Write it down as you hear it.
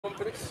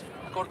complex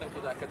according to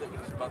the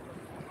academics, but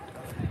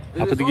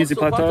up at the Giza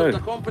Plateau. The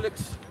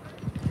complex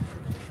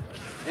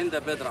in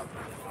the bedrock.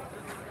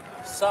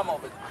 Some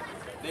of it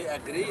they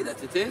agree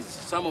that it is,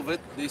 some of it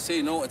they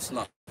say no, it's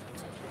not.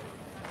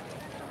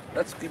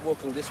 Let's keep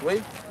walking this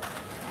way.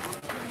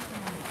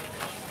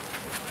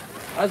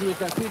 As we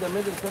can see, the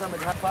middle pyramid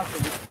has part of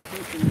the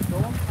facing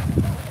stone.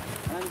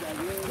 And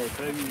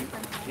again,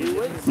 you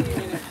will see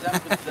an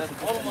example that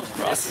almost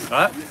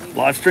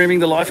Live streaming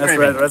the live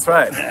streaming. That's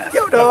right.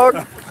 Yo,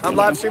 dog. I'm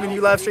live streaming,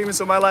 you live streaming,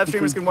 so my live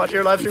streamers can watch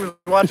your live stream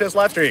and watch us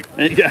live stream.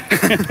 There you go.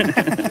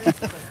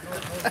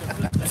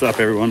 What's up,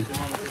 everyone?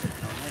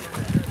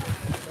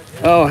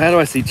 Oh, how do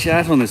I see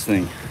chat on this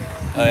thing?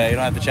 Oh, yeah, you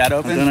don't have the chat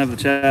open? I don't have the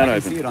chat I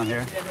open. can see it on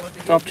here.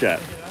 Top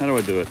chat. How do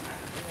I do it?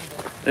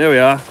 There we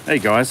are. Hey,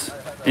 guys.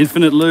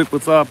 Infinite Loop,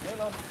 what's up?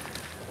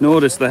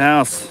 Nordis, the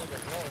house.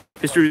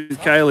 History with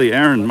Kaylee,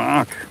 Aaron,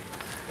 Mark.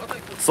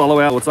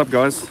 Solo out, what's up,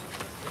 guys?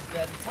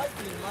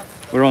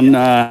 We're on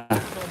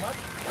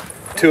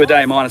 2 a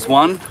day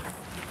 -1.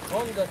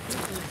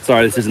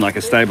 Sorry, this isn't like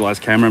a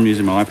stabilized camera. I'm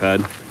using my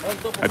iPad.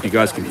 Hope you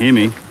guys can hear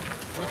me.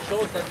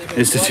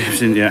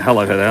 Institution, yeah,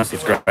 hello, house.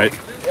 That's great.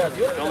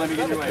 Don't let me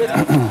get in your way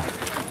now.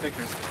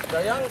 Pictures.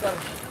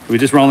 We're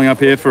just rolling up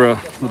here for a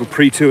little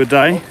pre-2 a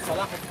day.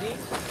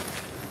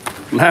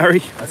 Larry,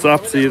 what's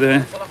up? See you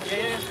there.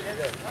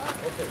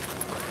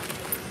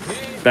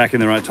 Back in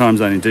the right time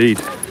zone,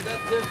 indeed.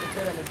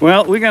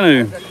 Well, we're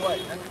going to...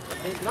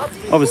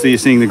 Obviously, you're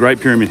seeing the Great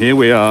Pyramid here.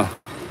 We are...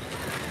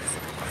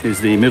 Here's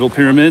the Middle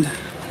Pyramid,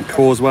 the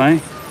Causeway.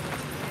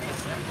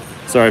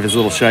 Sorry if it's a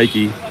little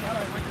shaky.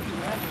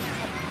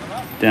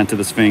 Down to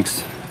the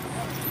Sphinx.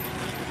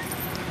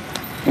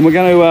 And we're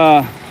going to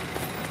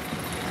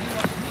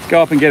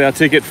go up and get our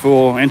ticket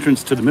for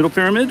entrance to the Middle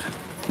Pyramid.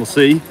 We'll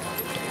see.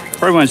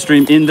 Probably won't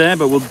stream in there,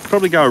 but we'll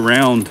probably go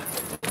around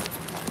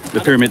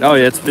the pyramid. Oh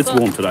yeah, it's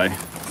warm today,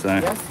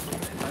 so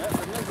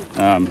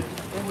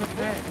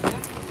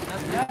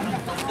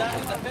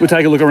we'll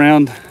take a look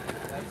around.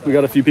 We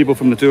got a few people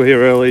from the tour here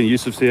early.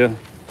 Yusuf's here,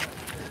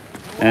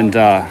 and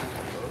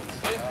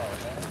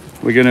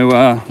we're going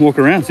to walk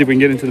around, see if we can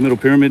get into the Middle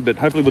Pyramid. But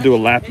hopefully we'll do a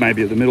lap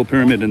maybe of the Middle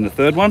Pyramid and the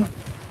third one,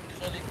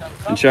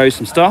 and show you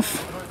some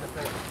stuff.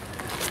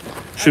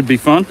 Should be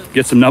fun.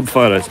 Get some nub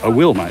photos. I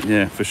will, mate.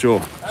 Yeah, for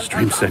sure.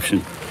 Stream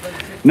section.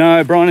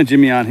 No, Brian and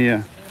Jimmy aren't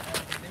here.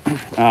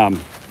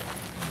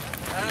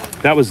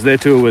 That was their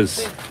tour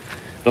was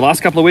the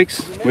last couple of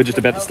weeks. We're just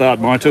about to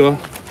start my tour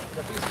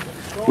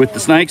with the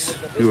snakes,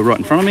 who were right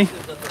in front of me.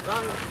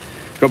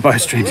 Got both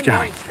streams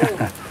going.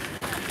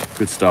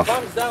 Good stuff.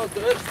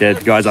 Yeah,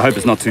 guys, I hope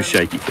it's not too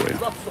shaky for you.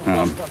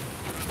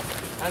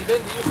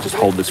 Just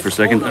hold this for a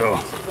second. Oh.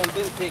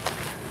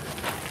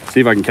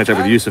 See if I can catch up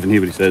with Yusuf and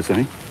hear what he says,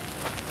 eh?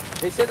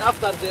 They said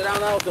after they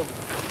ran out of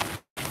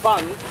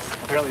funds.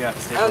 Apparently, I have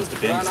to stay close to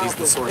Bing. He's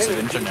the source of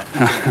internet.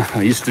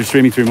 Are you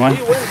streaming through mine?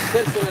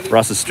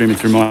 Russ is streaming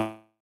through mine.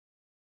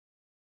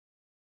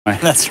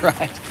 That's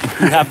right.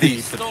 You have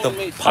the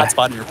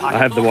hotspot in your pocket. I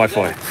have the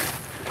Wi-Fi.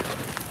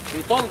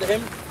 We told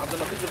him,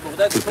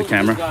 With the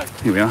camera.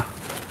 Here we are.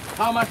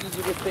 how much did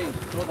you get paid?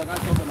 So the guy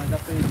told him I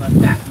got paid like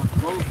much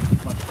gold,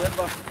 much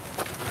silver,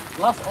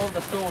 plus all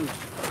the stones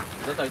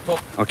that I took.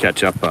 I'll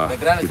catch up The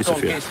granite with stone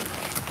Sophia. casing.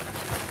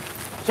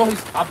 So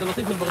Abdul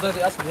Latif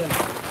al-Baghdadi asked him,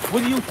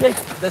 will you take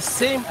the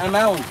same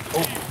amount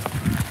of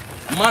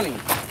money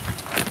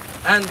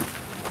and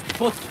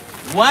put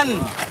one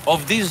of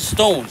these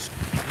stones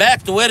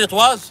back to where it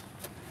was?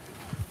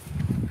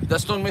 The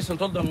stonemason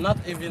told them, not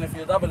even if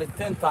you double it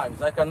 10 times,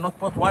 I cannot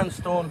put one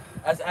stone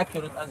as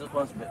accurate as it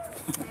was built.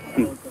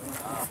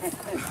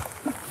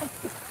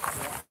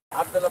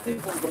 Abdul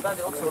Latif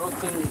al-Baghdadi also wrote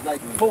things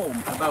like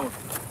poem about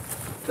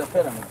the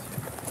pyramids.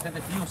 He said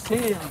if you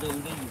sailed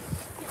in these,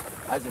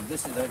 as if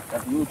this is a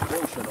huge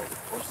ocean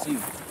or sea,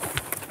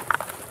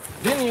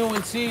 then you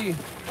will see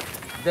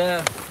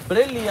the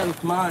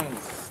brilliant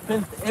minds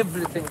spent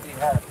everything they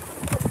had.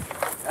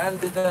 And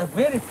the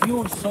very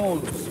few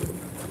souls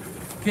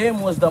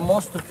came with the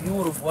most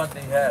pure of what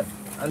they had,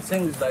 and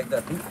things like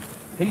that.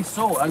 He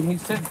saw, and he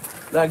said,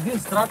 like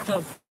these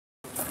structures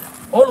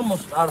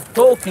almost are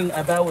talking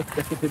about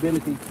the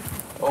capability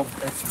of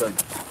its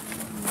builders.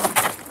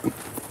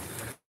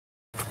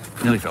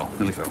 Nearly fell,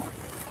 nearly fell.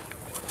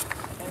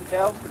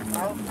 I'll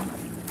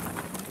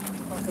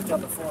put you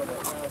on the floor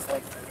there. It's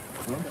like,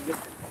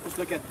 just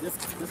look at this.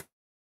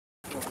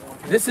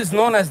 This is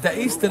known as the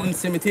Eastern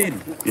Cemetery.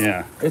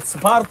 Yeah. It's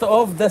part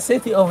of the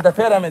city of the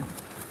pyramid.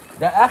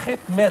 The Akhet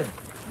Mer.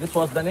 This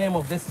was the name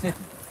of this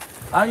city.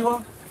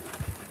 أيوة.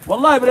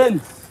 والله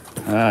برنس.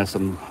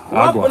 Some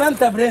ربنا agua.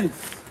 أنت برنس.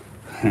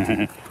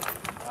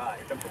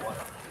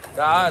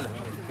 تعال.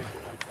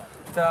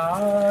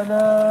 تعال.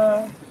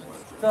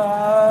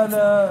 تعال.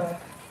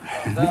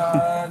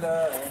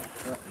 تعال.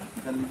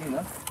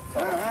 خلينا.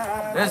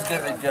 رزق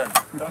الرجال.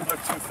 Don't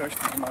look too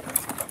thirsty.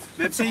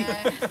 Pepsi?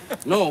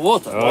 No,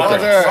 water.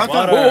 Water.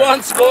 Who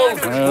wants gold?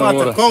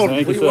 Water. Cold.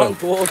 Thank We you, sir.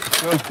 want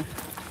water.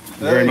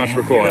 Very much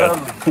required.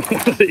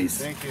 Please.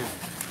 Thank you.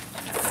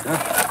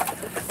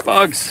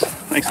 Bugs,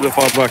 thanks for the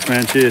 $5,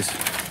 man. Cheers.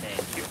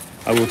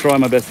 I will try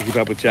my best to keep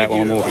up with chat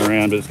while I'm walking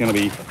around, but it's gonna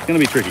be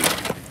tricky.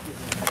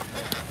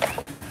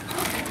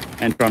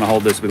 And trying to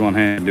hold this with one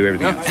hand and do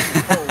everything else.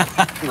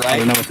 I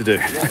don't know what to do.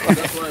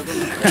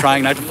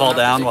 Trying not to fall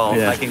down while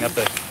hiking up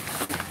the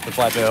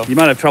plateau. You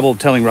might have trouble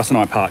telling Russ and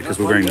I apart because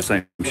we're wearing the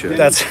same shirt.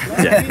 That's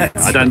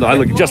I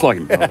look just like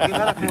him. Oh,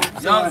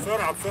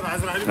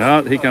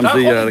 here comes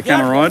the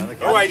camera ride.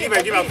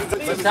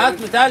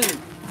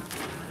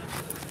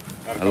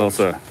 Hello,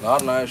 sir.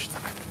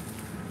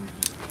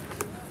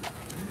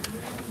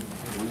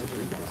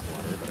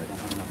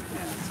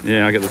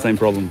 Yeah, I get the same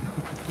problem.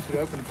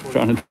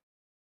 Trying to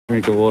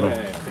drink the water.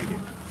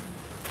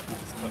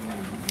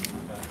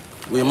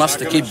 We must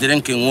keep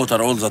drinking water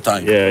all the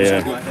time.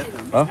 Yeah.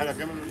 Huh?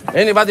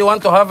 Anybody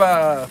want to have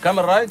a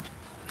camel ride?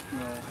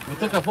 You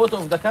take a photo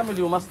of the camel,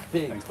 you must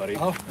pay. Thanks, buddy.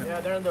 Oh. Yeah,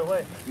 they're in the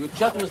way. You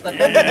chat with the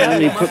camel. Let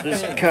me put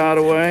this card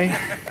away.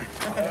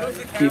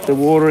 Keep the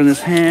water in his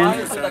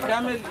hand. To the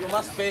camel, you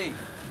must pay.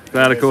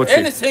 Anything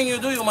Anything you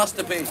do, you must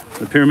pay.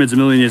 The pyramid's a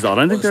million years old.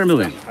 I don't think they're a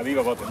million.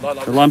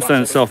 The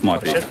limestone itself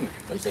might be.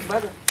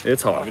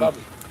 It's hot.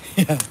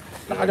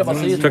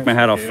 Took my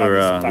hat off for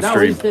the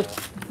stream.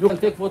 You can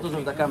take photos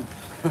of the camel.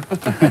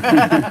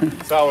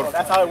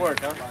 That's how it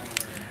works, huh?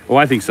 Well,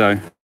 I think so.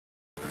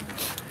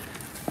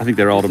 I think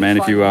they're older, man.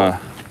 If you are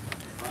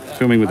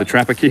filming with the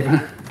trapper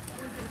keeper,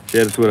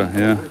 share to Twitter,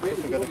 yeah.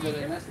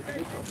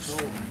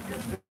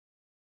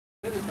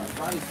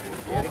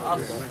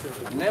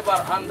 Never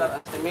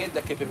underestimate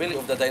the capability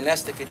of the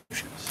dynastic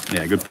Egyptians.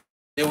 Yeah, good.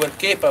 They were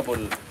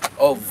capable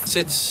of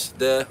sits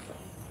the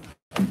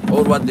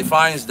or what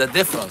defines the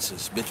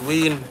differences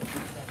between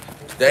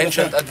the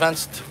ancient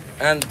advanced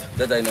and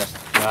the dynastic.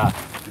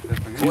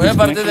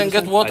 Whoever didn't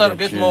get water,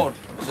 get more.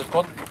 Is it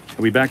hot?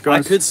 Are we back,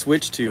 guys? I could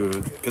switch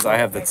to, because I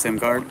have that SIM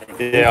card.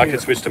 Yeah, I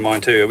could switch to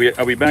mine too.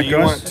 Are we back, Do you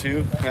guys? want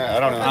to? Yeah, I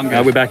don't know. I'm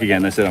good. We're back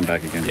again. They said I'm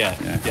back again.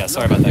 Yeah,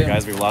 sorry about that,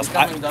 guys. We lost.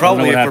 Probably what if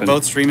we're happened.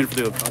 both streaming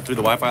through the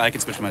Wi-Fi, I can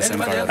switch to my SIM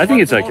card. I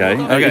think it's okay.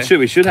 Okay.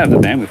 We should have the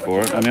bandwidth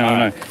for it. I mean, I don't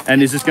know.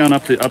 And is this going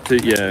up to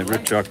yeah,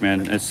 Rip Chuck,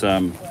 man. It's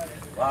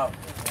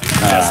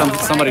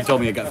Somebody told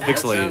me it got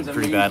pixelated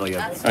pretty badly.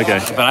 okay.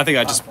 But I think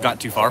I just got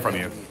too far from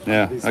you.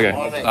 Yeah, okay.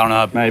 I don't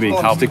know Maybe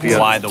how stick together.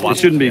 wide the It Wi-Fi.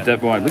 shouldn't be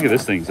that wide. Look at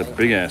this thing. It's a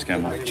big ass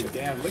camel.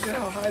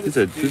 This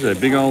is a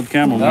big old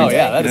camel. Man. Oh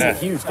yeah, that is a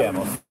huge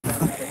camel.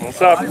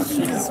 What's up?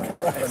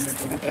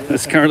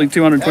 There's currently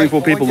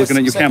 224 people looking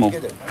at your camel.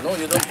 No,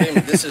 you don't pay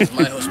me. This is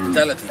my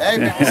hospitality.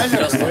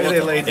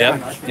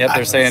 Yep,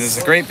 they're saying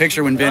it's a great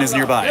picture when Ben is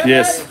nearby.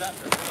 Yes.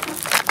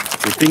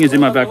 The thing is in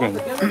my background.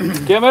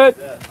 Give it.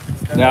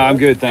 No, I'm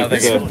good. Thank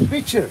you.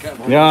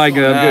 Yeah, I'm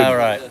good. All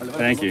right.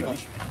 Thank you.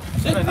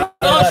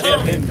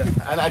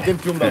 انا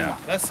قدمت يوم ده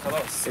بس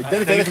خلاص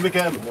اداني تاريخ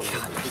بكام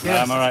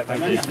I'm all right,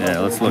 thank you. Yeah,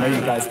 let's look.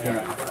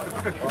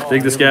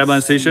 Dig the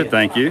Scablands t-shirt.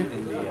 Thank you.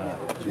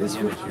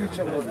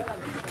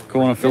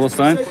 Corner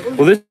Philistine.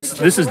 Well,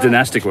 this is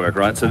dynastic work,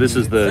 right? So this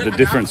is the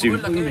difference.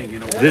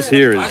 This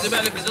here is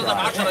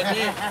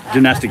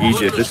dynastic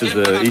Egypt. This is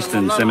the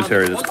Eastern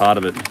Cemetery that's part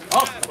of it.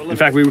 In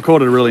fact, we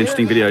recorded a really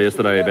interesting video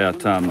yesterday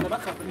about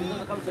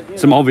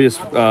some obvious,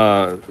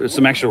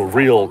 some actual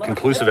real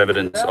conclusive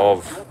evidence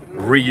of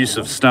reuse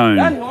of stone,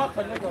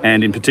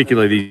 and in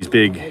particular these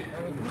big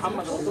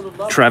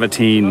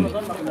travertine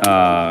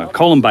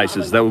column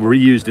bases that were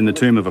reused in the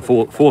tomb of a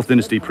fourth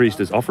dynasty priest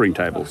as offering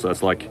table. So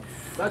it's like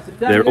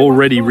they're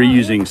already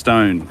reusing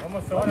stone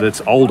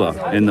that's older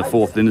in the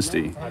fourth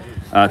dynasty.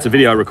 It's a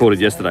video I recorded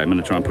yesterday. I'm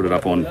going to try and put it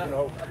up on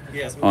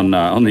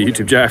the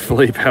YouTube. JR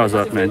Philippe, how's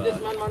up, man?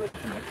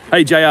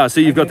 Hey JR,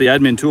 see you've got the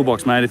admin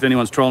toolbox, mate. If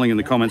anyone's trolling in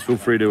the comments, feel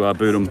free to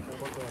boot them.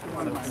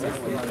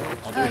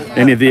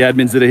 Any of the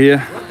admins that are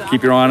here,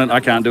 keep your eye on it. I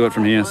can't do it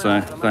from here,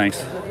 so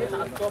thanks.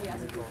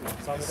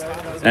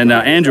 And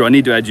Andrew, I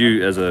need to add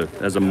you as a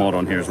mod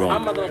on here as well.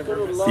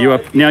 You were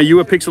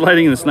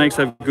pixelating and the snakes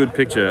have a good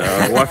picture.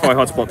 Wi-Fi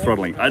hotspot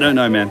throttling. I don't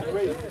know, man.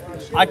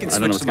 I can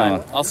switch to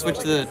mine. I'll switch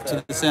to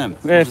the SIM.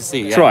 Yeah, We'll just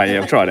see. try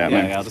it out,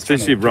 man. Yeah, I'll just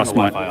See if Russ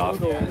might. Wi-Fi off.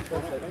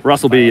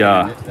 Russ will be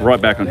right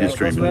back on his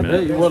stream in a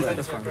minute.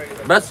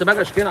 بس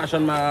بقى اشكين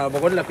عشان ما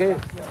بقول لك ايه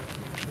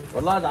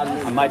والله ازعل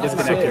I might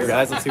disconnect here,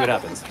 guys. Let's see what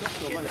happens.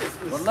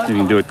 You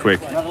can do it quick.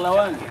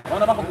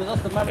 وانا باخد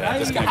بزازة الماء من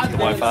اي Disconnect حد. the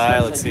Wi-Fi.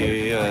 Let's see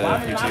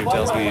if YouTube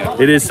tells me.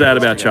 It is sad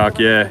about Chuck,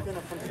 yeah.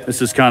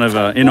 This is kind of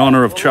in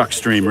honor of Chuck's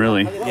stream,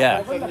 really.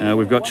 Yeah.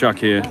 We've got Chuck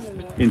here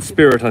in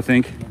spirit, I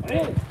think.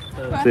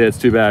 Yeah, it's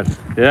too bad.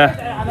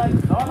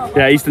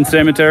 Yeah, Eastern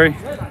Cemetery.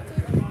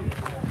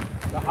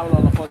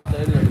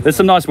 There's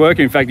some nice work.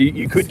 In fact,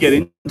 you could get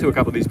into a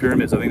couple of these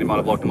pyramids. I think they might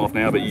have blocked them off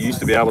now, but you used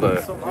to be able to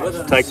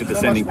take the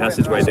descending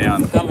passageway down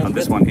on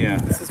this one here.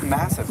 This is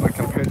massive, like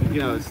compared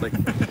to, it's like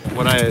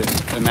what I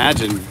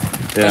imagined.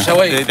 Yeah.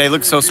 They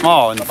look so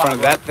small in front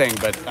of that thing,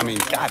 but I mean,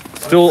 God.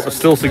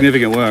 Still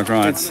significant work,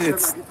 right?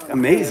 It's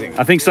amazing.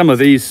 I think some of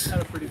these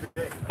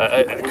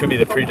it could be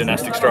the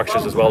pre-dynastic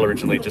structures as well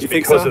originally, just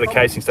because of the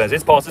casing stones.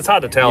 It's possible. It's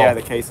hard to tell. Yeah,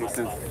 the casing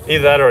stones.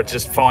 Either that or it's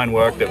just fine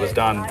work that was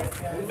done.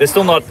 They're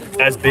still not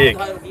as big,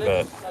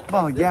 but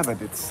Well, yeah,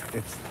 but it's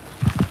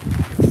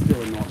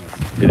still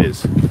enormous. It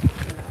is.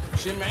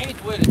 شمعيت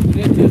ولد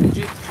نتر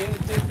جيت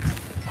جنتر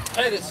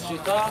حرس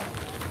شتاء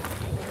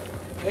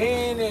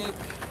عينك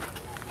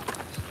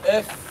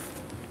اف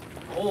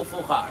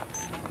خوفوخار.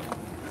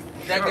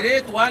 The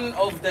great one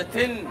of the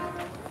 10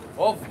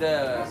 of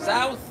the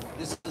south.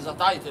 This is a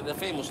title, a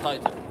famous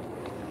title.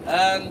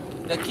 And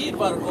the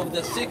keeper of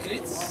the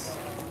secrets,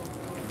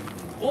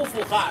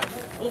 Khufu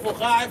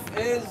Khaif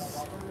is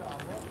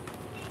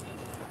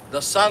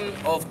the son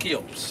of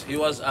Cheops. He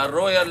was a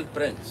royal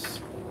prince.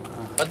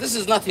 But this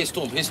is not his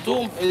tomb. His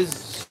tomb is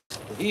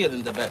here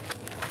in the back.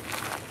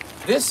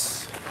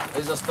 This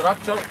is a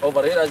structure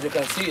over here, as you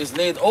can see, is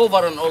laid over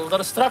an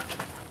older structure.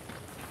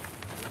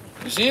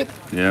 You see it?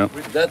 Yeah.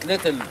 That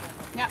little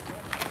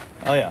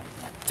Oh yeah.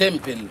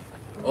 temple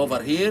over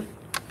here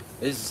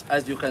is,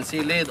 as you can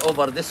see, laid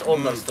over this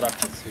older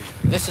structure.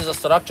 This is a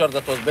structure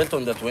that was built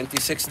on the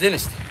 26th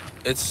dynasty.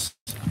 It's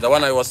the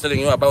one I was telling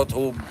you about,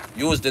 who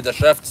used the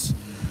shafts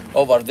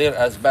over there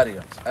as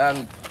barriers.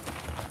 And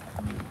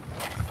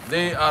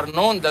they are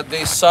known that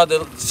they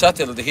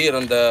settled here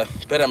in the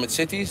pyramid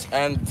cities,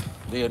 and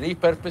they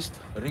repurposed,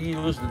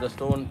 reused the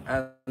stone,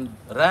 and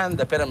ran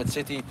the pyramid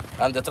city,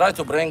 and they tried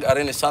to bring a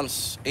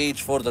Renaissance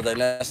age for the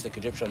dynastic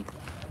Egyptian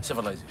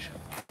civilization.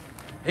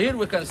 Here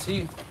we can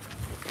see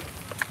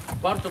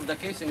part of the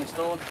casing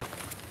stone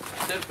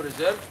still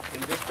preserved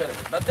in this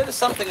pyramid. But there is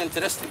something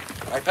interesting.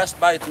 I passed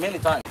by it many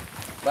times,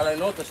 but I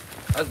noticed,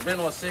 as Ben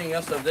was saying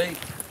yesterday,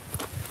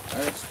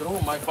 and it's true,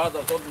 my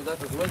father told me that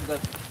as well,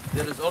 that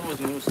there is always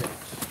new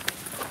things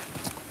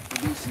to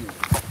be seen.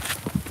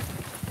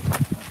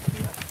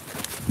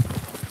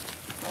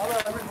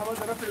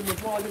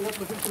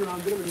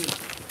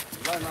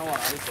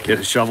 Get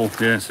a shovel.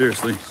 Yeah,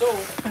 seriously. So,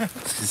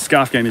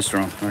 Scarf game is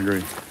strong. I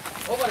agree.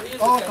 over here we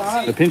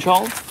can The see pinch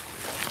holes?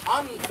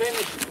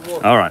 unfinished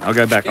work. All right, I'll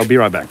go back. I'll be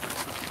right back.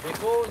 Because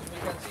we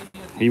can see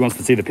here He wants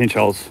to see the pinch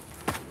holes.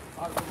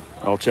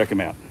 I'll check him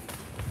out.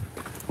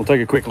 We'll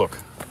take a quick look,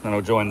 and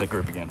I'll join the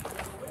group again.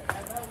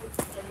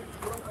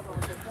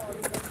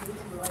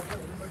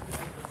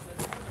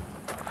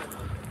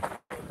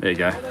 There you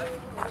go.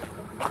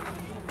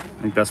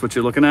 I think that's what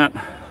you're looking at.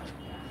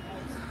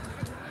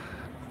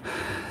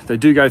 They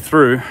do go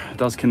through, it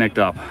does connect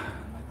up.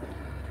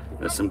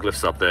 There's some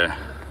glyphs up there.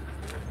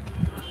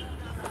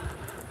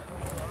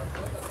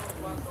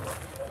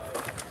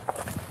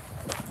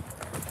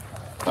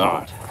 All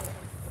right.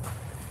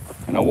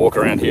 And I'll walk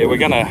around here. We're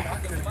gotta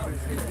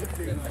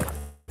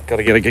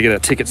get our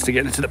tickets to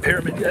get into the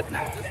pyramid yet.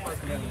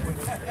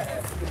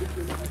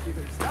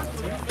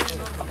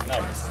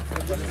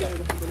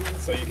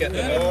 So you get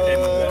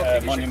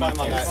them in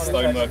monumental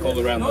stonework all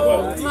around the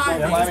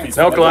world.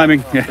 No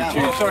climbing. Yeah.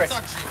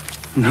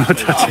 No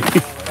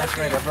touching.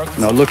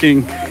 No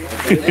looking.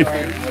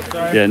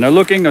 Yeah, no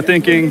looking, no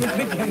thinking.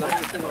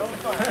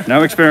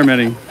 No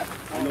experimenting.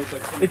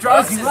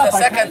 This is the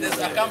second is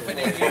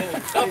accompanying you.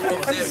 Come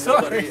from there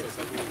over here.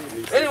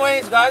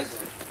 Anyways, guys,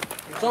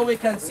 so we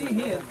can see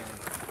here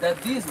that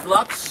these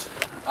blocks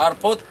are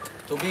put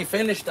to be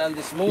finished and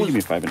smooth Give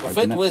me 5 and to 5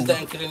 fit minutes. with the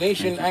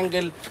inclination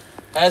angle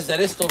as the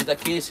rest of the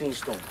casing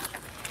stones.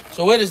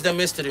 So where is the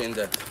mystery in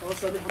that?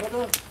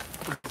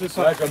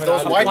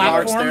 Those white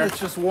marks there. It's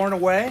just worn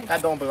away.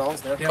 That don't belong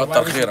there.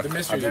 كتر خيرك.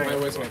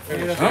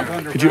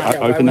 Could you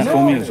open that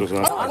for me?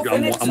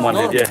 I'm one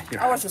head, yeah.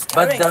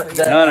 But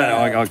No,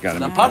 I got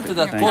the him. part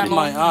that caught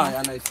my eye,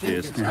 and I think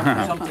it's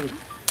something.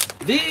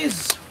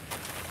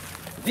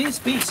 These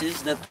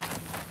pieces that,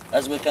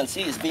 as we can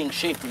see, is being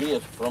shaped here,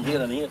 from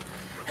here and here,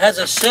 has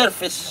a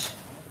surface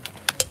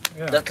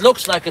that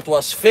looks like it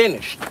was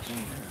finished.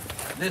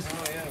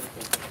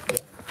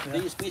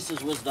 These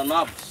pieces with the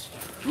knobs.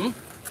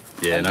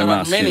 Yeah, And no there are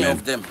mask. many man.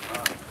 of them.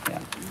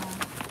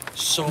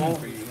 So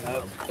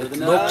it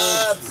looks,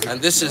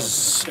 and this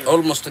is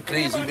almost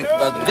crazy,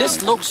 but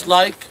this looks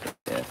like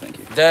Yeah, thank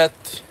you. that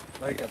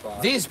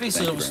these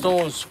pieces of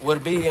stones were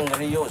being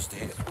reused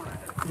here.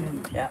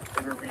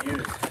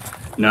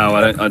 No,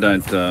 I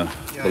don't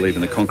believe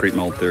in the concrete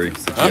mold theory.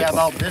 Yeah,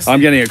 about this.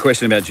 I'm getting a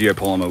question about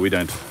geopolymer. We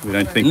don't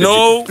think.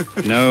 No,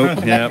 That no,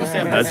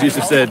 yeah. As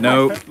Yusuf said,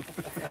 no.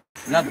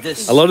 not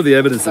this. A lot of the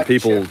evidence that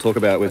people talk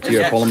about with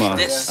geopolymer,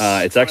 This.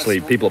 it's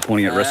actually people are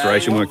pointing at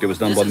restoration work that was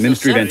done by the This is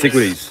Ministry of a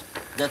Antiquities.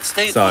 that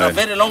stayed So, for a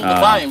very long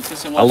time.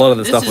 A lot of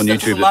the This stuff is on the YouTube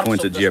two that marks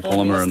points of at the stone.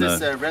 geopolymer and What's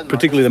this, red mark?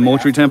 particularly the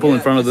mortuary temple in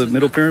front of the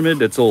middle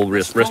pyramid, it's all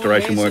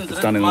restoration work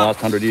that's done in the last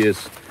 100 years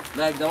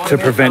Like the one to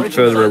here, prevent original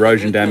further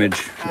erosion original- damage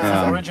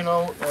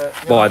Original.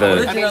 by the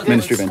Original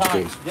Ministry of is fine.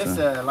 Antiquities. This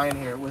line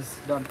here was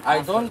done. I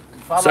don't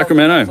follow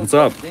Sacramento, the what's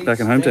up? dates Back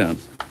in hometown.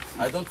 things.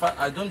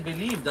 I don't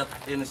believe that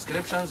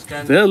inscriptions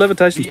can Yeah,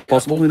 levitation's be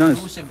possible, who knows?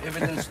 conclusive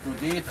evidence to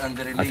date and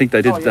the I think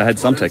they had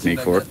some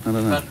technique for it. I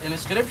don't know. But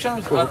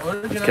inscriptions are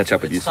original. catch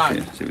up with to Yusuf its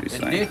here, time. see what he's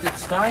It saying. dates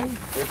its time.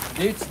 It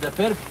dates the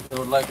purpose,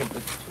 or like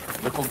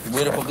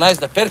we recognize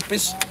the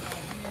purpose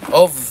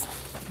of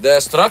the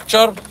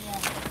structure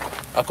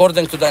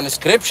according to the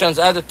inscriptions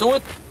added to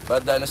it. But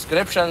the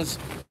inscriptions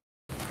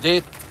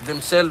date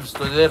themselves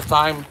to their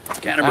time.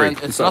 Canterbury. And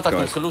it's What's up, not a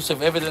guys?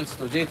 conclusive evidence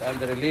to date and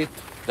relate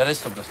the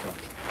rest of the story.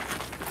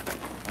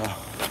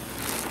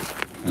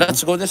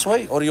 Let's go this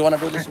way, or you want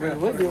to go this way?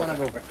 Where do you want to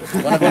go? You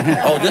want to go?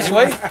 Oh, this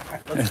way?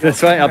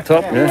 This way, up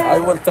top. Yeah. I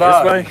will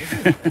try.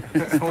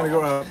 This way.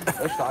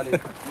 قشطة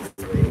عليك.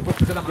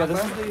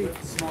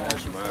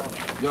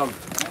 يلا.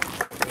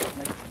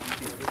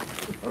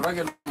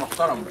 الراجل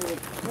محترم.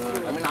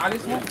 أمين علي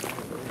اسمه؟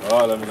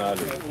 لا من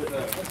علي.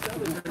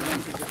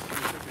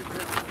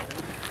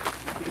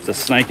 There's a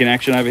snake in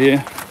action over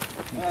here.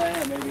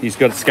 He's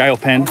got a scale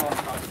pen.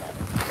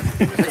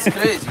 It's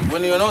crazy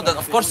when you know that,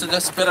 of course,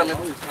 this pyramid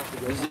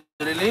is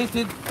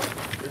related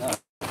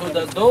to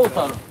the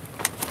daughter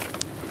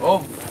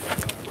of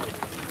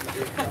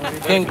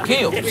King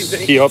Cheops.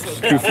 Cheops,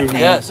 Khufu.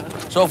 Yes.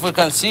 So if we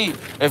can see,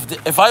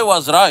 if I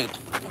was right,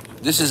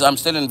 I'm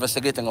still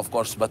investigating, of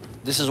course, but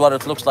this is what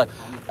it looks like.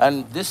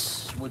 And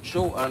this would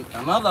show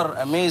another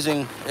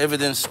amazing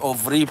evidence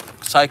of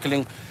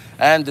recycling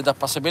and the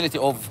possibility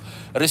of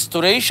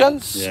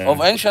restorations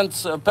of ancient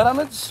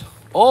pyramids,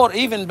 or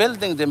even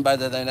building them by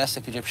the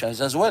dynastic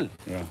Egyptians as well.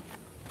 Yeah.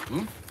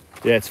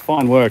 Yeah, it's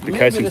fine work. The Maybe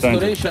casing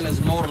stones. restoration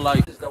is more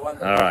like the one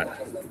that All right. I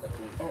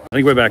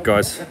think we're back,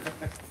 guys.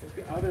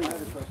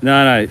 No,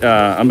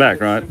 I'm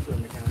back, right?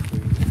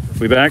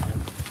 We back?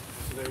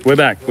 We're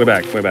back.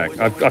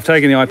 I've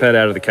taken the iPad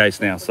out of the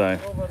case now, so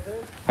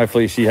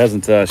hopefully she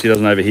doesn't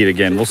overheat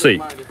again. We'll see.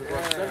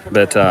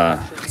 But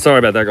sorry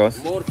about that,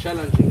 guys. more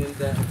challenging in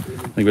the I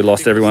think we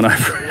lost everyone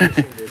over.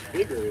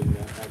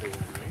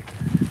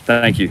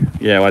 Thank you.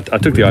 Yeah, I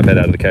took the iPad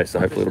out of the case, so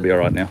hopefully it'll be all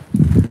right now.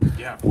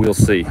 We'll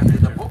see.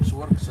 the box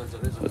works as a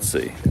resonance. Let's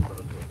see.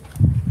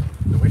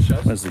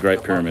 Where's the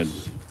Great Pyramid?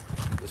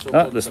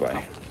 Oh, this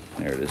way.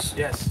 There it is.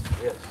 Yes.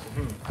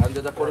 And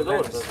the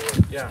corridors.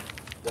 Yeah.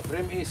 The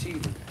frame AC.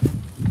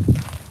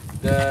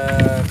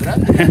 The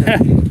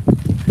grand.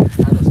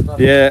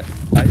 Yeah,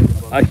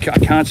 I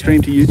can't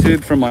stream to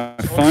YouTube from my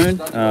phone.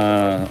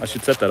 I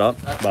should set that up,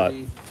 but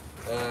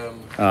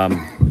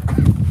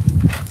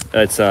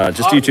it's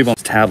just YouTube on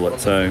tablet,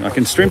 so I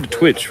can stream to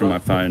Twitch from my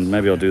phone.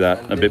 Maybe I'll do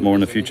that a bit more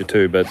in the future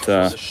too, but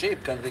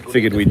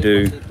figured we'd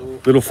do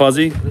Little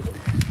Fuzzy.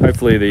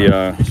 Hopefully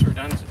the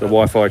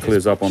Wi-Fi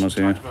clears up on us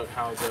here.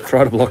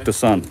 Try to block the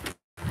sun.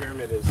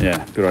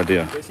 Yeah, good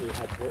idea.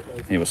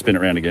 Here, we'll spin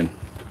it around again.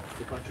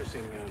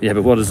 Yeah,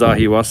 but what does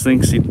Zahi Was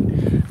think? See,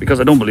 because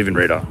I don't believe in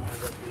radar.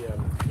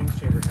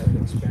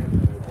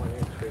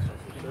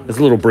 There's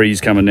a little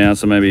breeze coming now,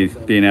 so maybe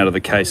being out of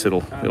the case,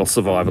 it'll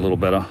survive a little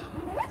better.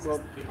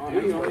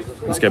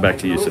 Let's go back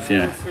to Yusuf,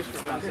 yeah.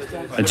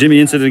 And Jimmy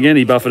incident again,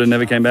 he buffered and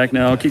never came back.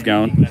 No, I'll keep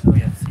going.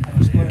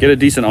 Get a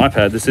decent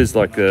iPad. This is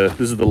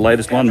the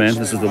latest one, man.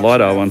 This is the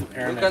LiDAR one.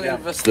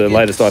 It's the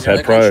latest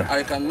iPad Pro.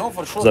 I can know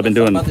for sure. Because I've been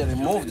doing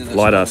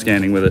LiDAR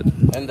scanning with it.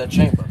 in the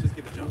chamber.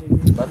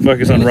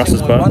 Focus on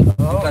Russ's butt.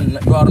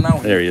 You are now.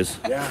 There he is.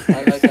 Yeah.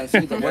 And I can see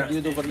that. What do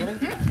you do for living?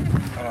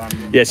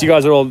 Yes, you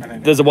guys are all.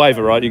 There's a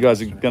waiver, right? You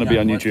guys are going to be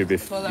on YouTube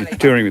if you're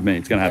touring with me.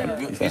 It's going to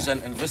happen. He's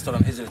an investor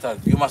and he's retired.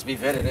 You must be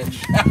very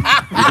rich.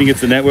 You think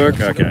it's the network?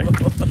 Okay.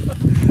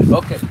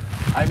 Okay.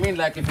 I mean,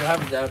 like if you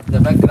have the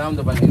background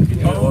of an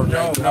engineer or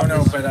No,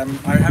 but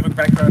I have a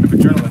background of a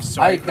journalist,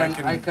 so I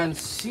can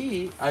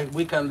see.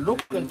 We can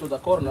look into the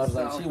corners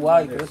and see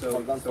why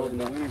Christopher Gunn told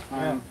me.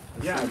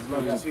 Yeah, I'd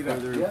love to see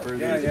that. We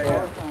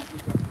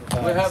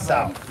have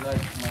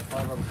like my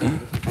father.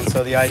 And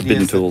so the idea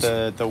is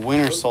that the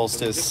winter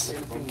solstice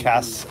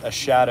casts a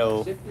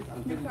shadow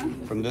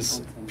from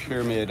this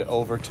pyramid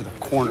over to the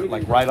corner,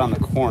 like right on the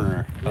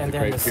corner of the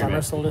Great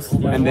Pyramid.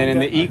 And then in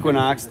the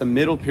equinox, the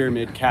middle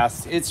pyramid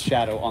casts its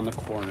shadow on the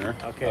corner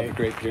of the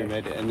Great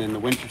Pyramid, and then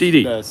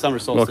the summer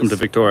solstice. Welcome to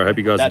Victoria. I hope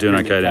you guys are doing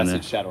okay down there.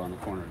 Its shadow on the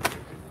corner.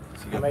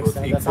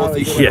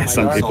 Yeah,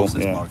 some people.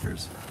 Yeah.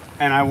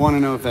 And I want to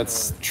know if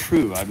that's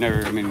true.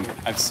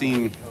 I've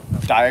seen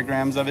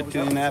diagrams of it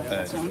doing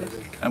that.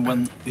 And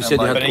when you said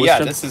you had a But question,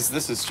 yeah, this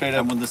is straight up.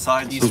 And when the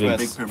sides East of the west.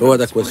 big pyramid you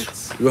had a splits.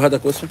 question. You had a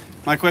question.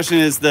 My question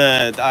is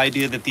the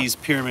idea that these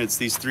pyramids,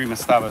 these three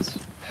mastabas,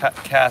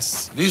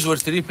 cast These were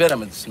three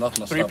pyramids, not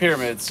mastabas. three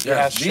pyramids, Yes,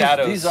 cast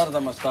shadows. these are the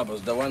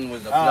mastabas. The one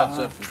with the flat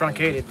surface.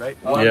 Truncated, right?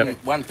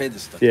 One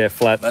pedestal. Yeah,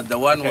 flat. But the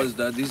one was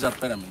these are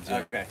pyramids.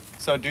 Yeah. Okay.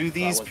 So do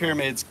these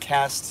pyramids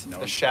cast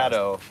a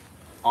shadow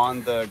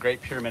on the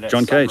Great Pyramid at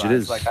John Cage, it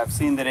sunrise? is. Like I've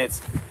seen that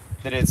it's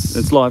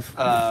It's live.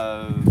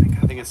 I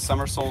think it's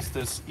summer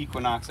solstice,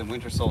 equinox, and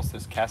winter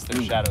solstice cast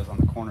their shadows on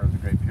the corner of the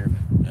Great Pyramid.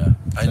 Yeah.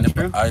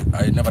 true? I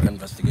never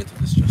investigated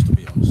this, just to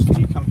be honest. Can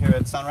you come here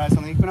at sunrise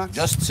on the equinox?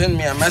 Just send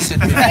me a message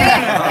before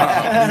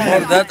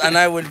that, and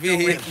I will be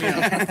here.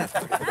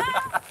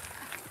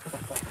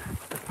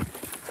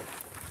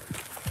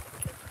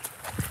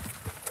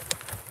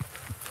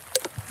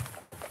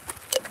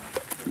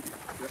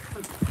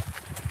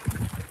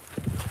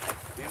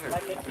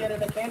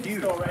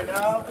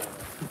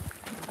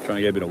 Trying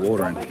to get a bit of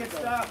water in.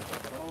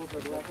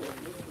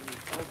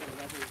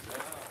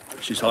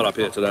 She's hot up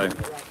here today.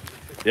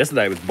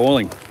 Yesterday it was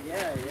boiling.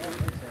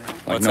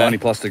 like What's 90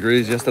 that? plus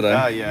degrees yesterday.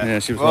 Oh, yeah. Yeah,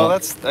 she was Well,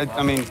 hot. that's,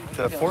 I mean,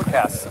 the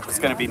forecast is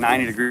going to be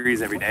 90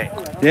 degrees every day.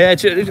 Yeah, I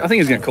think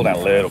it's going to cool down a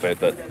little bit,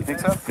 but You think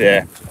so?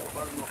 yeah.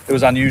 It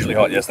was unusually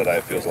hot yesterday,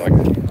 it feels like.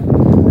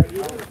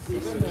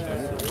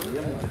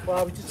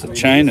 It's a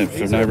chain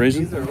for no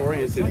reason. These are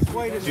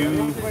oriented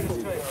due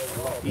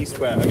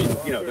east-west. I mean,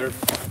 you know,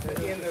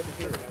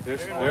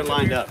 they're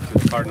lined up to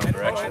the cardinal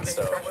direction,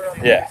 so.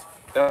 Yeah.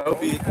 That would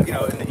be, you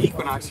know, in the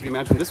equinox, you can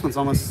imagine this one's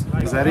almost,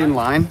 is that in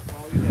line?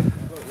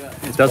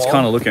 It does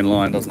kind of look in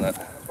line, doesn't it?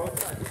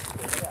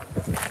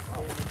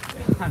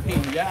 I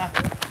mean, yeah.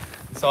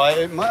 So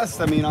it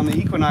must, I mean, on the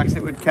equinox,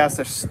 it would cast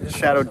a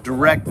shadow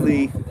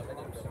directly.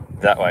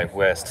 That way,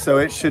 west. So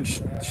it should,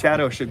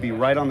 shadow should be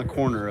right on the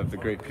corner of the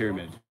Great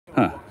Pyramid.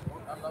 Huh.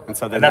 And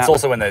so then And that's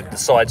also when the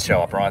sides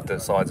show up, right? The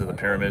sides of the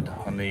pyramid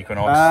on the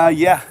equinox.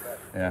 yeah.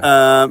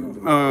 Yeah.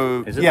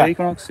 Is it yeah. the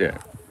equinox? Yeah.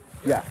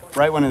 Yeah.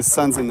 Right when his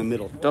sun's in the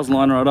middle. It does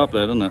line right up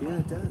there, doesn't it? Yeah,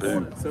 it does.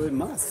 Boom. So it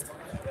must.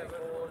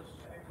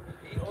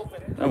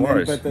 No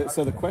worries.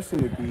 So the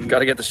question would be, Got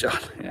to get the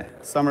shot. Yeah.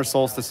 summer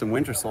solstice and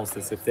winter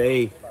solstice, if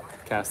they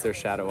cast their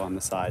shadow on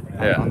the side,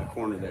 Yeah. on the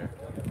corner there.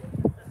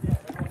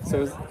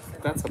 So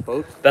that's a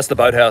boat, That's the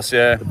boathouse,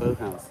 yeah. the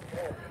boathouse.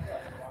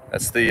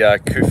 That's the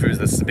Khufu's.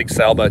 This is a big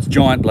sailboat. It's a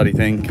giant bloody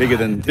thing.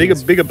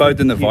 Bigger boat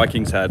than the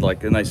Vikings had.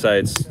 Like, and they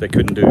say they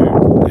couldn't do,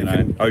 you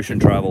know, ocean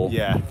travel.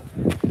 Yeah.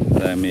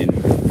 I mean,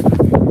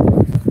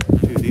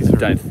 Dude, these I are,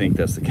 don't think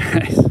that's the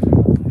case.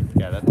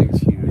 yeah, that thing's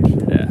huge.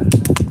 Yeah.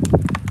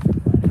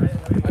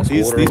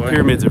 These Waterway.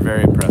 pyramids are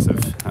very impressive.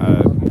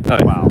 Oh,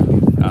 Wow.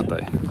 aren't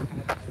they?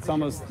 It's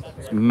almost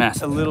It's a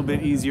massive. little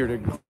bit easier to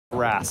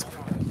grasp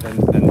than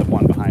the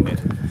one behind it.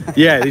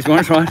 Yeah, these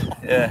ones, right?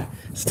 Yeah.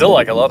 Still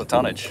like a lot of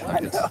tonnage. I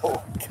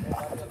know.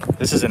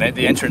 This is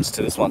the entrance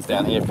to this one's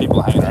down here. People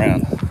are hanging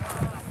around.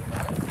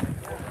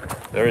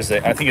 There is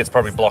I think it's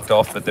probably blocked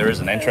off, but there is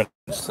an entrance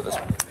to this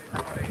one.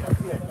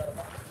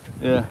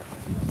 Yeah.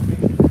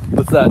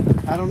 What's that?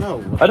 I don't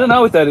know. I don't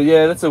know what that is.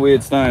 Yeah, that's a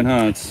weird stone,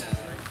 huh? It's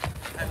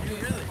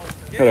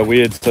got a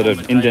weird sort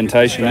of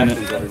indentation in it.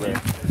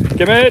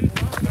 Commit!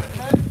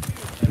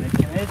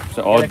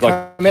 So odd,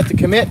 like, Commit to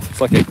commit.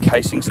 it's like a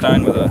casing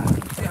stone with a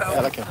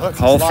Yeah, like a hook.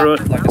 hole through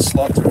it, like a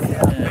slot through it.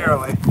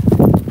 Barely.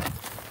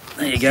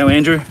 There you go,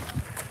 Andrew.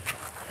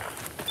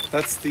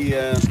 That's the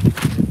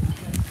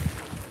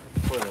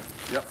toilet.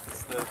 Yep,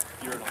 it's the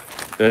urinal.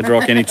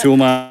 Bedrock, any tool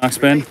marks,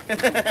 Ben?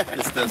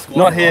 It's the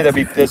Not here.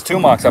 There's tool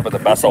marks up at the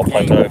basalt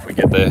plateau if we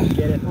get there.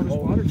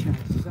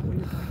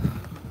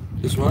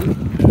 This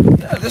one?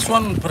 Yeah, this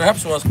one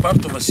perhaps was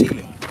part of a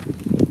ceiling.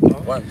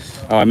 Once.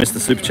 Oh, I missed the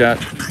super chat.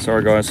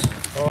 Sorry, guys.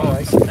 Oh,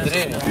 I see.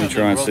 Let me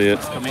try and see it.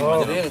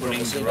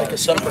 Like a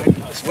supper.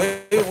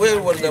 Where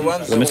were the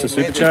ones Did I miss the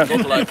super chat? that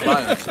look like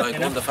lions, like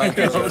all the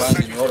fighters you find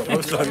in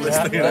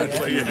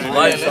Europe?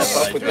 Lioness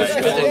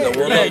spitting the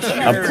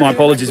water. My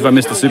apologies if I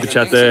missed the super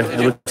chat there. It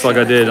looks like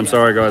I did. I'm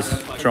sorry, guys.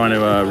 Trying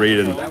to read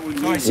and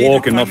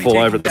walk and not fall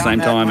over at the same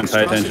time and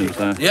pay attention.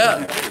 So.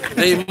 Yeah,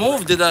 they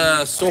moved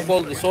the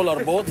so-called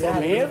solar boat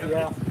from here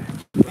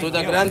to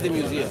the Grand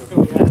Museum.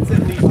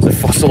 It's a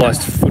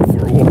fossilized foot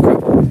for a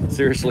walker.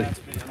 Seriously.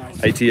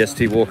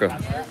 ATST walker.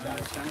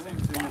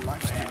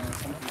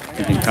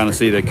 You can kind of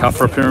see the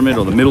Khafra pyramid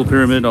or the middle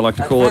pyramid, I like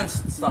to call it.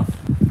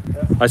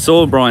 I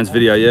saw Brian's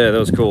video. Yeah, that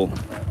was cool.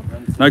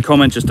 No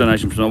comment, just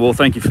donation from. Well,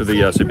 thank you for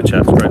the super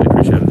chat. It's greatly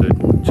appreciated,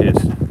 dude. Cheers.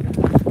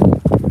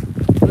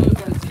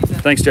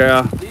 Thanks,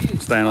 JR.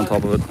 Staying on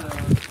top of it.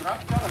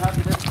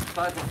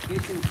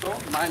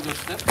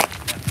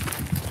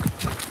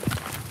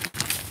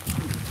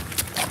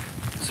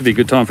 This would be a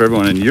good time for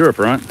everyone in Europe,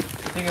 right?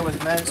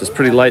 It's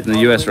pretty late in the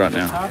US right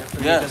now.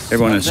 Yes.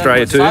 Everyone in And then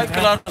Australia the too?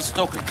 cyclones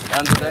took it.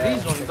 And the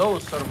reason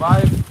those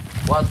survived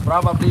was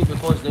probably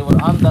because they were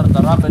under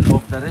the rubble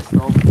of the rest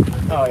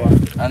of. Oh,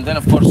 yeah. And then,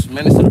 of course,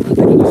 many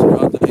serpenticulars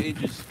throughout the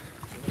ages,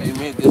 they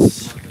made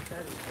this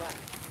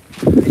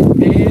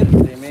repair,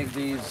 they make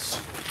these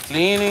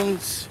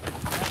cleanings.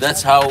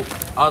 That's how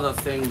other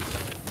things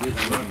get.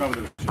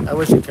 I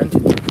wish you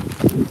continued.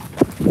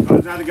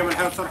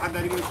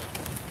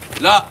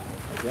 لا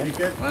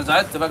انا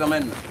زعلت بقى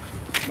منك.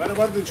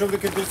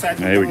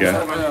 There we go.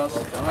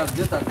 انا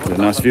اديتك There's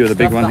a nice view of the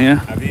big one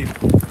here.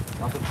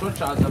 ما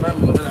تدخلش على الزمان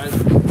من غير عيب.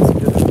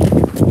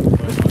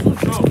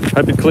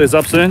 Hope it clears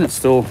up soon.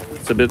 It's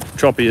a bit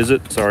choppy, is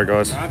it? Sorry,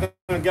 guys.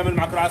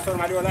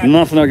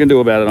 Nothing I can do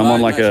about it. I'm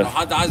on like لو a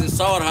حد عايز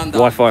يتصور هندع.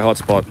 Wi-Fi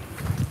hotspot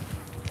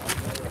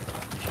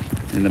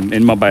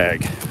in my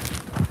bag.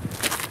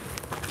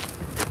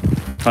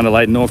 Kind of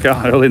late in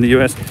NorCal, early in the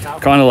US.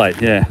 Kind of late,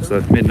 yeah. So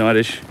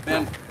midnight-ish.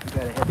 Ben,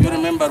 you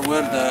remember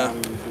where the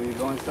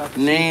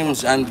names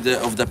and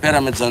of the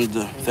pyramids and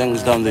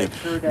things down there?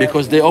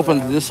 Because they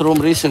opened this room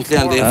recently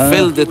and they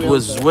filled it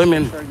with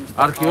women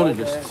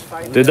archaeologists.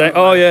 Did they?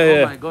 Oh yeah, Oh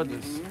yeah. my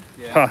goodness.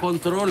 Huh.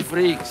 Control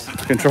freaks.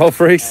 Control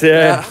freaks,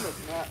 yeah.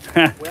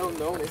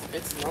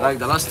 Like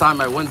the last time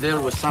I went there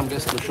with some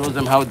guests to show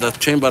them how the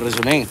chamber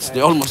resonates.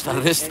 They almost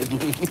arrested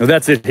me. Well,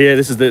 that's it here.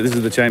 This is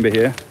the chamber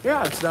here.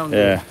 Yeah, it's down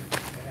there. Yeah.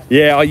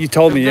 Yeah, oh, you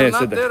told me. If Yeah, they're said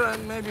not that. there,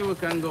 and maybe we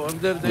can go. If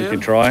they're You there,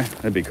 can try.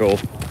 That'd be cool.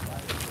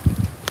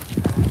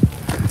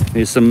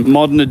 Here's some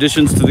modern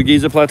additions to the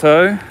Giza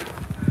Plateau.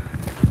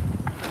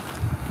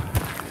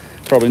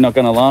 Probably not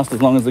going to last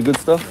as long as the good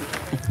stuff.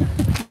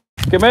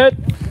 Come in.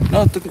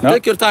 no,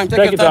 take your time.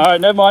 Take your time. All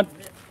right, never mind.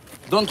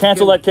 Don't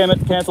Cancel that,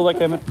 Kemet. Cancel that,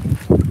 Kemet.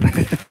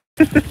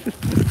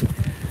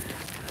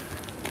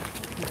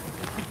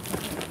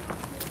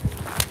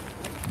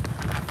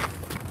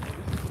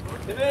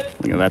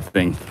 Look at that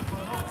thing.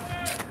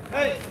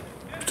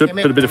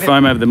 Put a bit of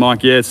foam over the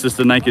mic. Yeah, it's just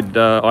a naked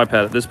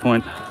iPad at this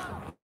point.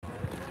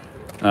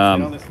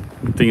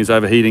 Thing is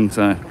overheating,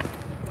 so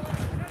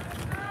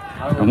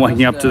I'm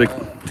waking up to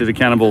the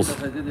cannibals.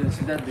 I didn't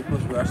see that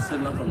because we are still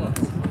not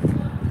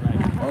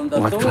on the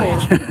What tour.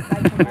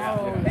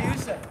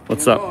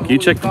 What's up? Can you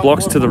check the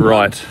blocks to the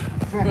right?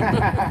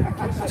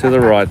 To the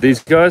right.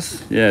 These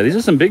guys? Yeah, these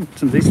are some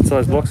decent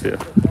sized blocks here.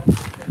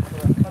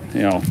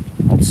 Yeah,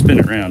 I'll spin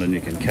it around and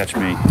you can catch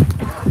me.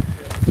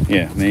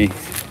 Yeah, me.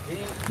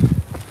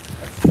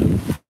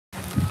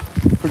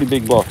 Pretty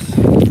big blocks.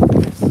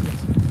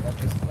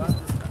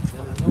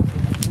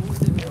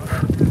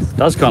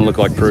 Does kind of look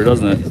like Peru,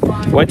 doesn't it?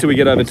 Wait till we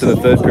get over to the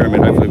third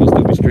pyramid. Hopefully we'll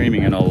still be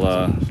streaming, and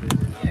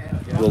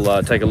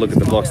we'll take a look at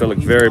the blocks. They look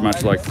very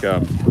much like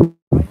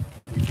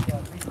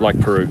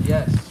Peru.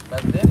 Yes,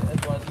 but then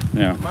it was.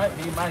 Yeah.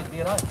 He might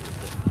be right.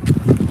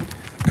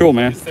 Cool,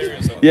 man.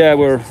 Yeah,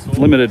 we're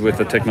limited with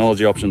the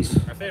technology options.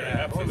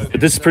 But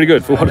this is pretty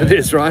good for what it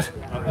is, right?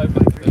 You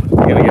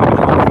gotta get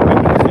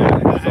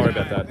yeah, sorry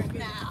about that.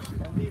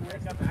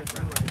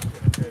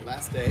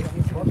 Last day,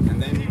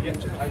 and then you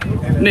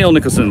get Neil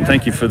Nicholson,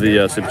 thank you for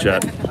the super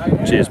chat.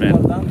 Cheers, man.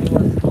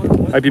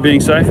 Hope you're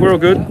being safe. We're all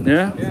good.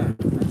 Yeah.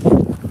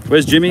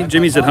 Where's Jimmy?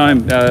 Jimmy's at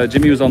home.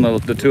 Jimmy was on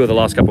the tour the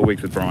last couple of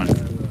weeks with Brian.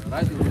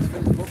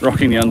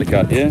 Rocking the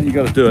undercut. Yeah, you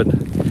got to do it.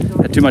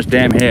 Had too much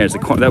damn hair.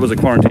 That was a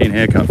quarantine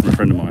haircut from a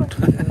friend of mine.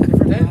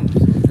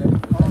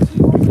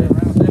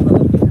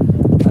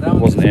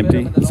 Wasn't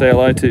empty. Say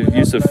hello to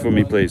Yusuf for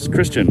me, please.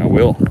 Christian, I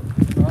will.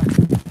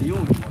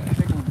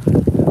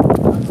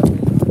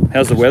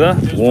 How's the weather?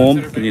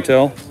 Warm, can you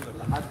tell?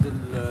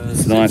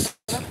 It's nice.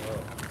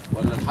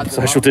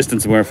 Social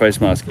distance and wear a face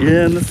mask.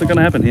 Yeah, that's not going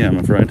to happen here, I'm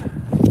afraid.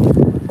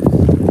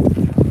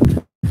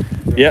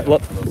 Yeah, a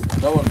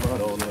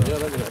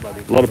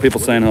lot of people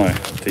saying hi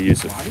to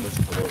Yusuf.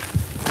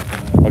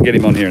 I'll get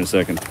him on here in a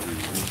second.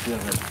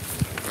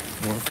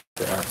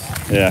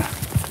 Yeah.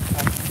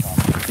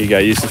 Here you go,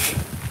 Yusuf.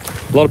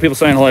 A lot of people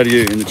saying hello to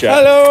you in the chat.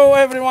 Hello,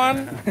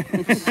 everyone.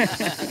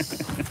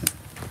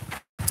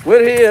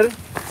 We're here.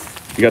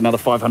 You got another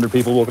 500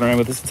 people walking around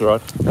with us, it's all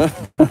right.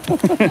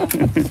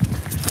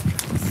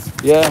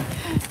 Yeah,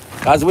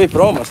 as we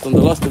promised on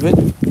the last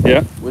video,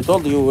 Yeah, we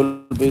told you we'll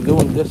be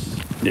doing this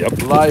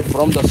yep, live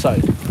from the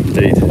site.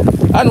 indeed.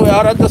 And we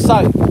are at the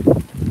site,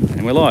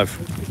 And we're live.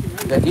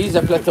 the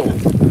Giza Plateau.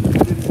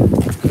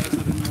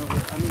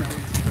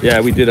 Yeah,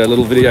 we did a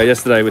little video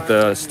yesterday with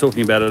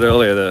talking about it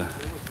earlier,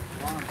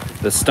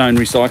 the stone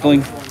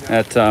recycling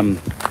at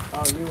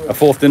a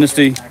 4th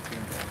Dynasty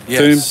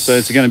tomb. So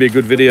it's going to be a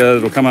good video.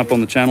 It'll come up on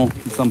the channel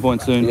at some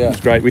point soon. Yeah. It's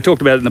great. We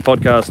talked about it in the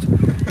podcast.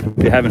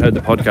 If you haven't heard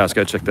the podcast,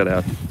 go check that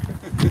out.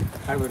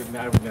 I would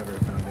never have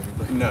found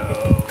anything.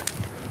 no.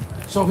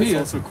 So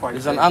here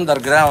is an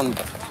underground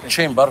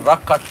chamber,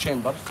 rock cut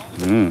chamber.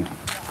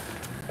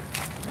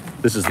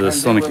 This is the And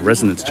sonic they were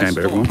resonance used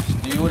chamber, as everyone.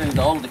 tombs during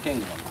the Old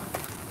Kingdom,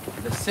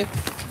 the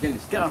 6th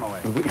dynasty. Get on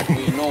away.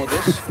 We know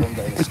this from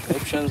the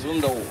inscriptions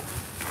on the wall.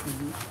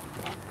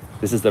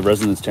 This is the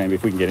resonance chamber.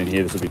 If we can get in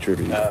here, this will be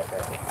trippy.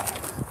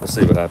 We'll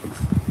see what happens.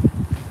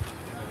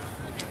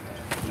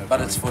 But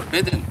it's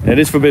forbidden. It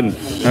is forbidden.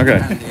 Okay.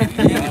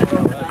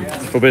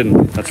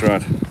 Forbidden. That's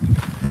right.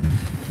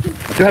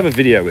 I do have a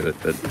video with it,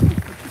 but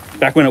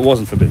back when it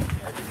wasn't forbidden.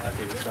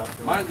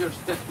 Mind your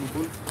step,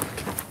 people.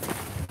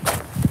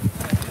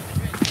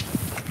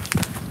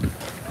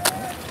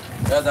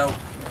 يا داود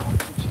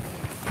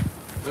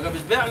بقى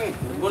بتبيعني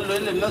بتقول له ايه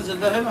اللي منزل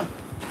ده هنا؟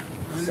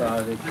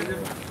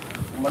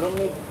 امال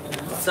امي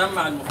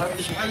تسمع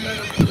المفتش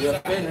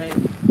هي فين هي؟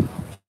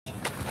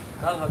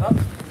 قالها ده؟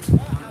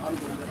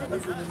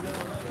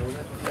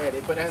 Yeah,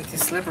 they put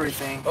anti-slippery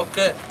thing.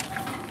 اوكي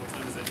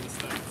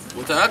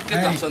متأكد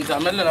عشان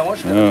تعمل لنا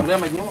مشكلة ده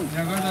مجنون.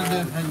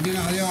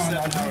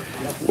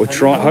 We'll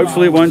try.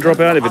 Hopefully it won't drop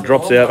out. If it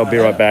drops out, I'll be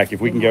right back.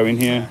 If we can go in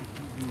here,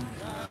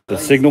 the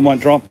signal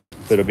won't drop,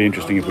 but it'll be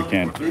interesting if we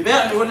can.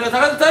 بيبيعني يقول لي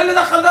انت ايه اللي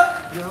دخل ده؟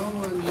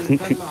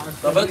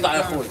 طب اطلع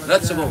يا اخوي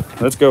let's go.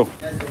 Let's go.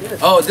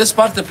 Oh, this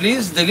part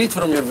please delete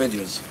from your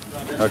videos.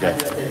 Okay.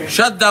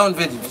 Shut down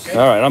videos.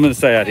 All right. I'm going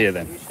to stay out here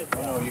then.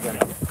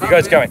 You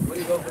guys going?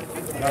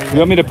 You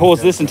want me to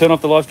pause this and turn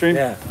off the live stream?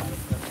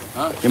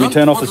 Huh? Let me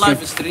turn off the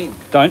live stream.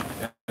 Don't?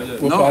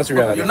 No,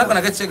 you're not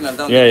gonna get signal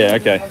down Yeah, yeah,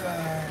 okay.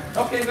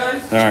 Okay,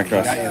 guys. All right,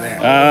 guys.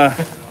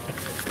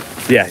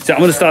 Yeah, so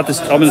I'm gonna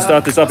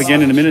start this up again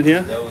in a minute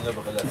here.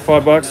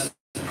 $5.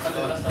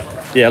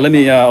 Yeah, let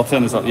me I'll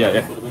turn this up. Yeah.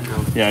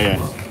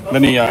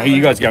 Let me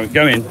you guys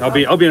go in. I'll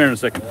be in there in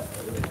a second.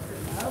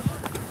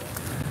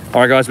 All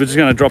right, guys, we're just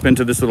going to drop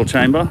into this little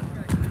chamber,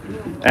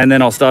 and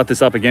then I'll start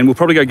this up again. We'll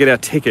probably go get our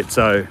ticket,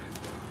 so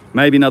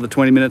maybe another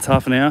 20 minutes,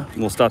 half an hour,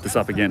 and we'll start this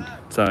up again.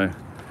 So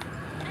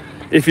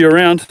if you're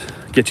around,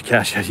 get your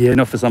cash out. Yeah,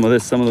 not for some of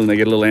this. Some of them, they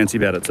get a little antsy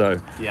about it.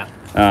 So Yeah.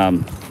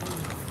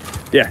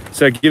 yeah,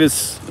 so give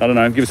us, I don't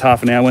know, give us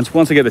half an hour.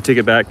 Once I get the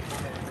ticket back,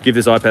 give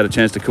this iPad a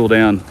chance to cool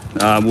down.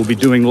 We'll be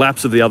doing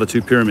laps of the other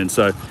 2 pyramids.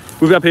 So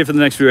we'll be up here for the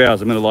next few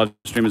hours. I'm going to live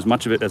stream as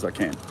much of it as I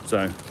can.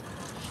 So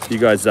you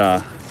guys,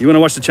 you want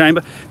to watch the chamber?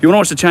 If you want to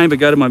watch the chamber,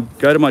 go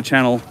to my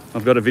channel.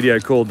 I've got a video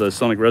called the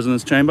Sonic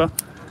Resonance Chamber.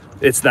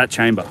 It's that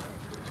chamber.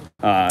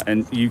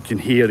 And you can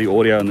hear the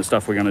audio and the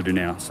stuff we're going to do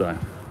now. So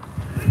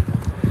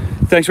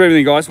thanks for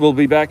everything, guys. We'll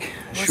be back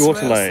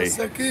shortly.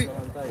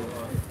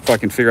 If I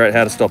can figure out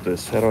how to stop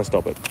this. How do I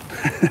stop it?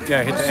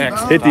 Yeah, hit the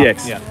X. Hit the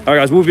X. Yeah. All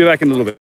right, guys, we'll be back in a little bit.